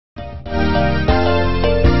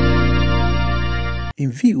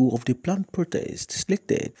In view of the planned protest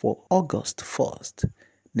slated for August 1st,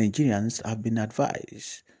 Nigerians have been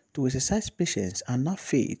advised to exercise patience and have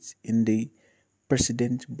faith in the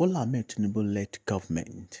President Bola Ahmed Tinubu-led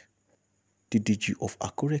government. The Deji of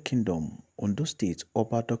Akure Kingdom, Ondo State,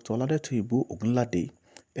 Oba Dr. Olade Ogunlade,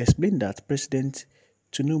 explained that President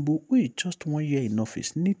Tinubu, who is just 1 year in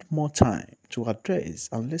office, needs more time to address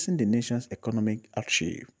and lessen the nation's economic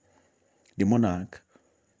hardship. The monarch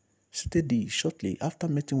stated this shortly after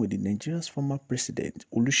meeting with Nigeria's former president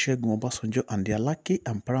Olusegun Obasanjo and the Alake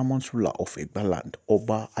and paramount ruler of Egbaland,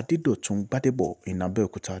 Oba Adedotun Gbadebo in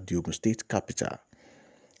Abeokuta, the Ogun State capital.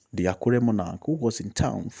 The Akure monarch, who was in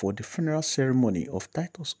town for the funeral ceremony of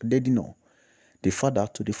Titus Odedino, the father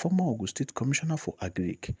to the former Ogun State Commissioner for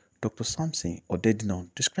Agric, Dr. Samson Odedino,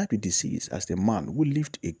 described the deceased as the man who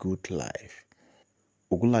lived a good life.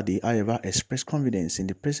 Ogunlade, however, expressed confidence in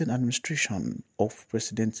the present administration of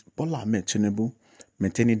President Bola Ahmed Tinubu,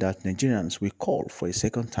 maintaining that Nigerians will call for a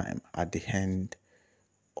second time at the end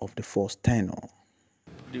of the first tenure.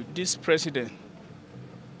 This president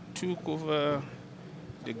took over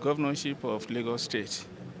the governorship of Lagos State.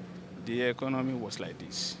 The economy was like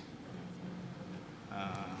this.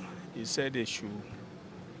 He said they should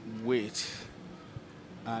wait,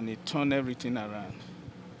 and he turned everything around.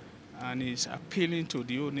 And he's appealing to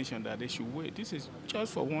the whole nation that they should wait. This is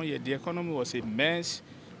just for 1 year. The economy was a mess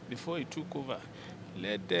before he took over.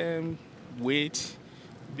 Let them wait.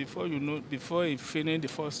 Before he finished the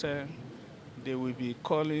first time, they will be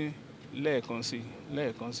calling Lekonsi.